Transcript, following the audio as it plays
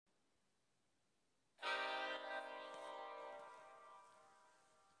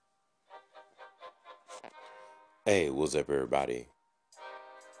Hey, what's up, everybody?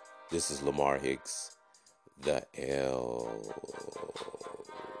 This is Lamar Hicks, the L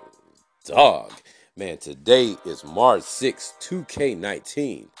Dog. Man, today is March 6th,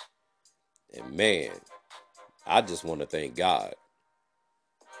 2K19. And man, I just want to thank God.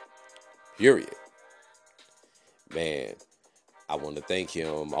 Period. Man, I want to thank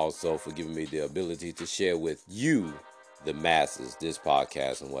Him also for giving me the ability to share with you, the masses, this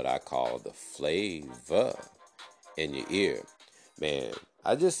podcast and what I call the flavor in your ear. Man,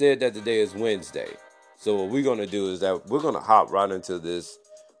 I just said that today is Wednesday. So what we're going to do is that we're going to hop right into this,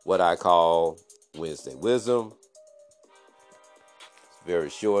 what I call Wednesday Wisdom. It's very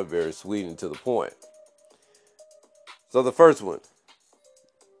short, very sweet, and to the point. So the first one,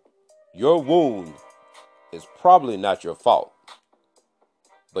 your wound is probably not your fault,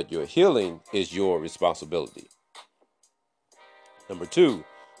 but your healing is your responsibility. Number two,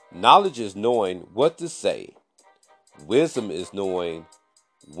 knowledge is knowing what to say. Wisdom is knowing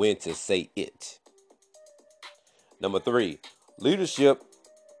when to say it. Number three, leadership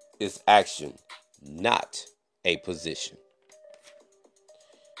is action, not a position.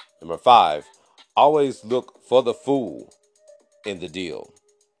 Number five, always look for the fool in the deal.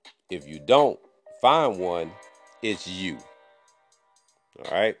 If you don't find one, it's you.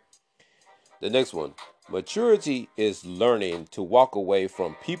 All right. The next one, maturity is learning to walk away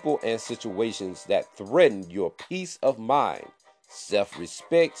from people and situations that threaten your peace of mind, self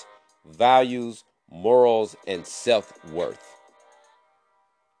respect, values, morals, and self worth.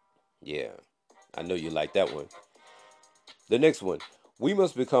 Yeah, I know you like that one. The next one, we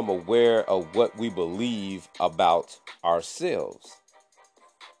must become aware of what we believe about ourselves.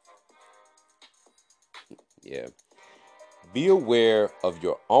 Yeah. Be aware of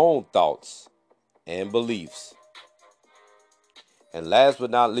your own thoughts and beliefs. And last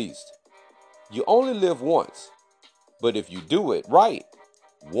but not least, you only live once, but if you do it right,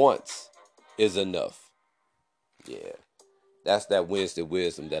 once is enough. Yeah. That's that Wednesday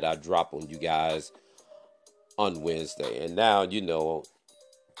wisdom that I drop on you guys on Wednesday. And now,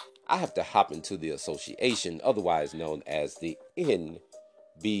 I have to hop into the association, otherwise known as the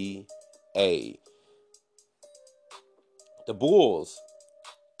NBA. The Bulls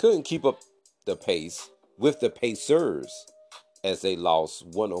couldn't keep up the pace with the Pacers as they lost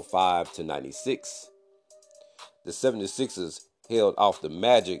 105 to 96. The 76ers held off the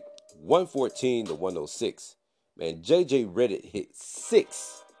Magic 114 to 106. Man, JJ Redick hit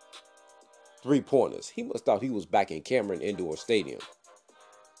 6 3-pointers. He must thought he was back in Cameron Indoor Stadium.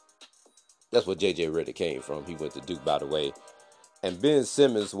 That's where JJ Redick came from. He went to Duke, by the way. And Ben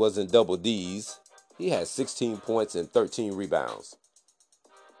Simmons was in double D's. He had 16 points and 13 rebounds.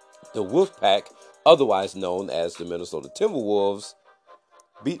 The Wolfpack, otherwise known as the Minnesota Timberwolves,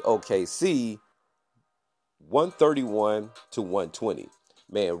 beat OKC 131 to 120.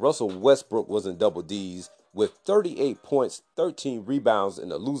 Man, Russell Westbrook was in double D's with 38 points, 13 rebounds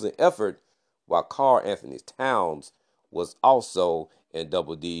in a losing effort, while Karl Anthony Towns was also in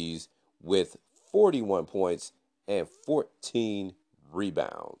double D's with 41 points and 14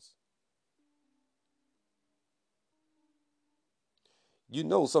 rebounds.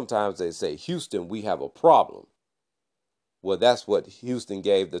 Sometimes they say, Houston, we have a problem. Well, that's what Houston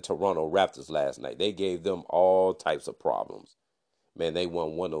gave the Toronto Raptors last night. They gave them all types of problems. Man, they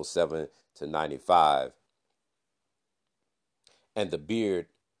won 107 to 95. And the Beard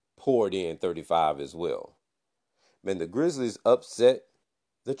poured in 35 as well. Man, the Grizzlies upset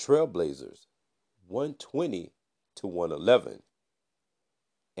the Trailblazers 120 to 111.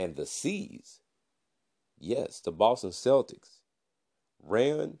 And the C's, yes, the Boston Celtics,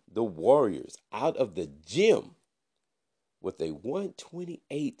 ran the Warriors out of the gym with a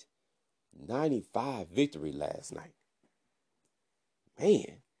 128-95 victory last night.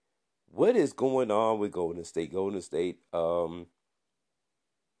 Man, what is going on with Golden State? Golden State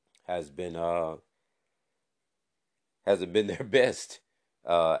has been hasn't been their best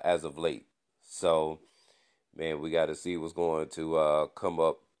as of late. So, man, we got to see what's going to come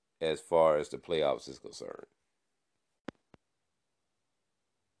up as far as the playoffs is concerned.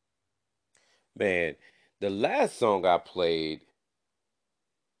 Man, the last song I played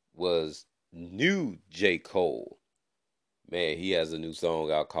was new J. Cole. Man, he has a new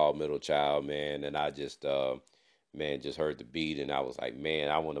song out called Middle Child, man, and I just just heard the beat and I was like, man,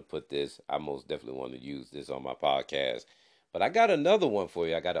 I want to put this. I most definitely want to use this on my podcast. But I got another one for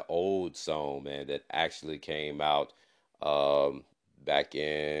you. I got an old song, man, that actually came out um, back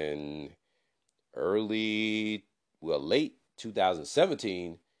in late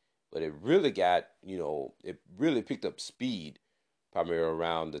 2017, but it really got, it really picked up speed primarily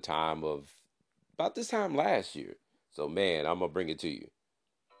around the time of about this time last year. So, man, I'm going to bring it to you.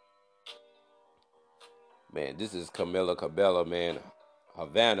 Man, this is Camila Cabello, man.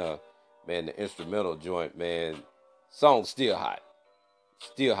 Havana, man, the instrumental joint, man. Song still hot.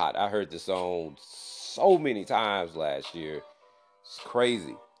 Still hot. I heard the song so many times last year. It's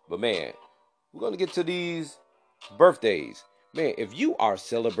crazy. But, man, we're going to get to these birthdays. Man, if you are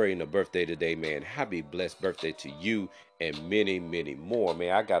celebrating a birthday today, man, happy blessed birthday to you and many, many more.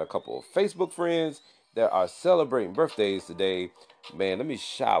 Man, I got a couple of Facebook friends that are celebrating birthdays today. Man, let me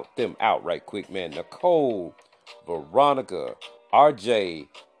shout them out right quick, man. Nicole, Veronica, RJ,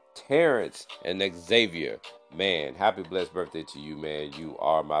 Terrence, and Xavier. Man, happy blessed birthday to you, man. You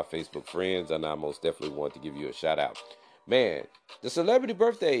are my Facebook friends, and I most definitely want to give you a shout out. Man, the celebrity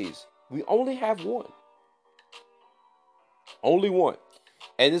birthdays, we only have one. Only one.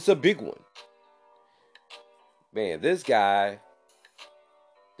 And it's a big one. Man, this guy,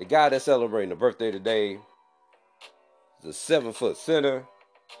 the guy that's celebrating a birthday today, is a 7-foot center,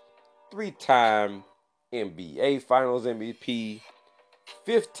 3-time NBA Finals MVP,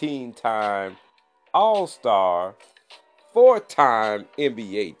 15-time All-Star, 4-time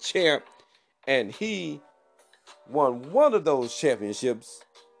NBA champ, and he won one of those championships.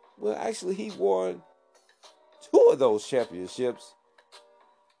 Well, actually, he won 2 of those championships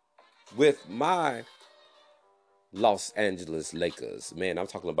with my Los Angeles Lakers. Man, I'm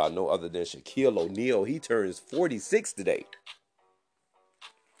talking about no other than Shaquille O'Neal. He turns 46 today.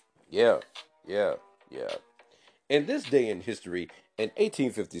 Yeah, yeah, yeah. In this day in history, in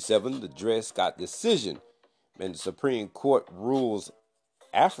 1857, the Dred Scott decision, and the Supreme Court rules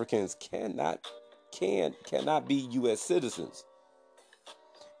Africans cannot be U.S. citizens.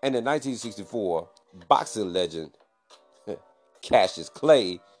 And in 1964, boxing legend Cassius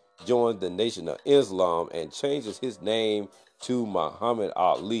Clay joined the Nation of Islam and changes his name to Muhammad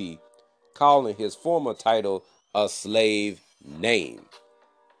Ali, calling his former title a slave name.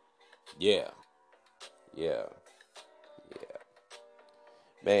 Yeah, yeah, yeah.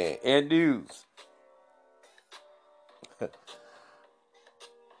 Man, and news.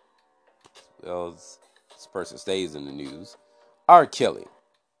 Well, this person stays in the news. R. Kelly.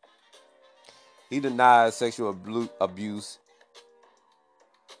 He denies sexual abuse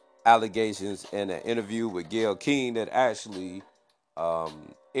allegations in an interview with Gayle King that actually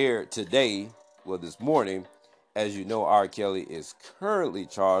aired today, well, this morning. As you know, R. Kelly is currently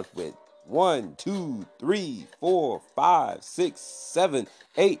charged with 1, 2, 3, 4, 5, 6, 7,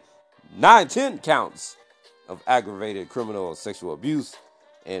 8, 9, 10 counts of aggravated criminal sexual abuse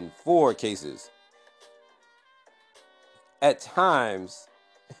in 4 cases. At times,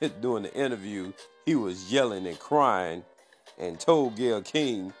 during the interview, he was yelling and crying and told Gayle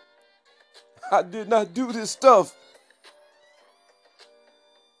King, "I did not do this stuff.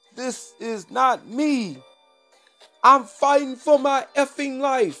 This is not me. I'm fighting for my effing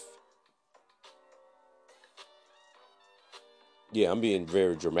life." Yeah, I'm being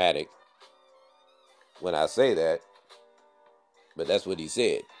very dramatic when I say that, but that's what he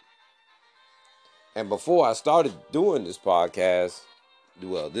said. And before I started doing this podcast,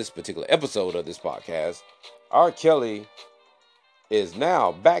 well, this particular episode of this podcast, R. Kelly is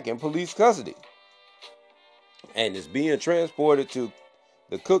now back in police custody and is being transported to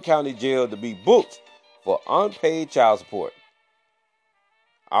the Cook County Jail to be booked for unpaid child support.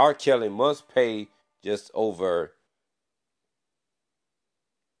 R. Kelly must pay just over,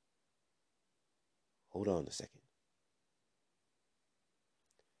 hold on a second,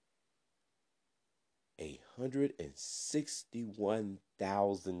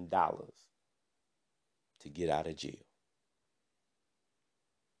 $161,000 to get out of jail.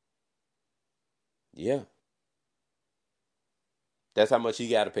 Yeah, that's how much he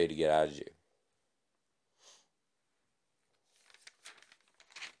got to pay to get out of jail.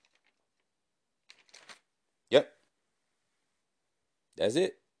 Yep, that's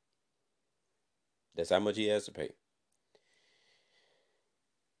it. That's how much he has to pay.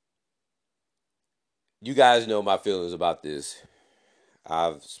 You guys know my feelings about this.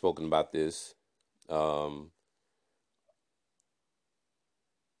 I've spoken about this. Um,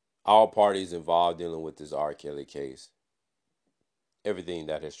 all parties involved dealing with this R. Kelly case, everything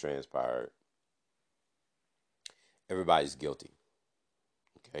that has transpired, everybody's guilty.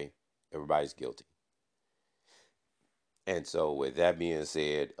 Okay, everybody's guilty. And so, with that being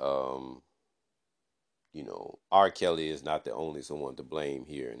said, R. Kelly is not the only someone to blame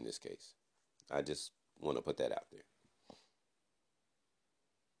here in this case. I just want to put that out there.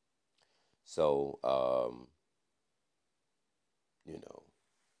 So, you know,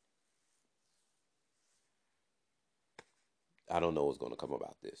 I don't know what's going to come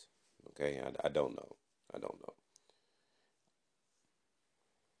about this. Okay, I don't know. I don't know.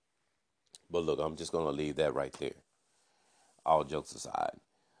 But look, I'm just gonna leave that right there. All jokes aside,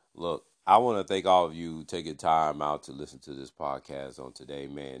 look, I want to thank all of you taking time out to listen to this podcast on today,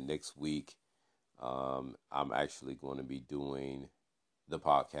 man. Next week, I'm actually going to be doing the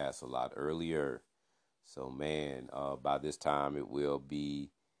podcast a lot earlier. So, man, by this time it will be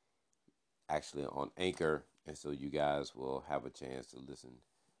actually on Anchor, and so you guys will have a chance to listen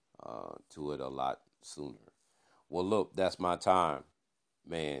to it a lot sooner. Well, look, that's my time,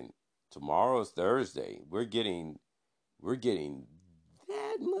 man. Tomorrow's Thursday. We're getting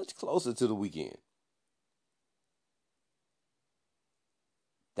that much closer to the weekend.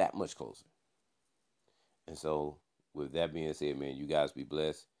 That much closer. And so, with that being said, man, you guys be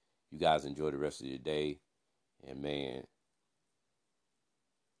blessed. You guys enjoy the rest of your day. And, man,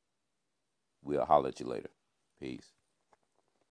 we'll holler at you later. Peace.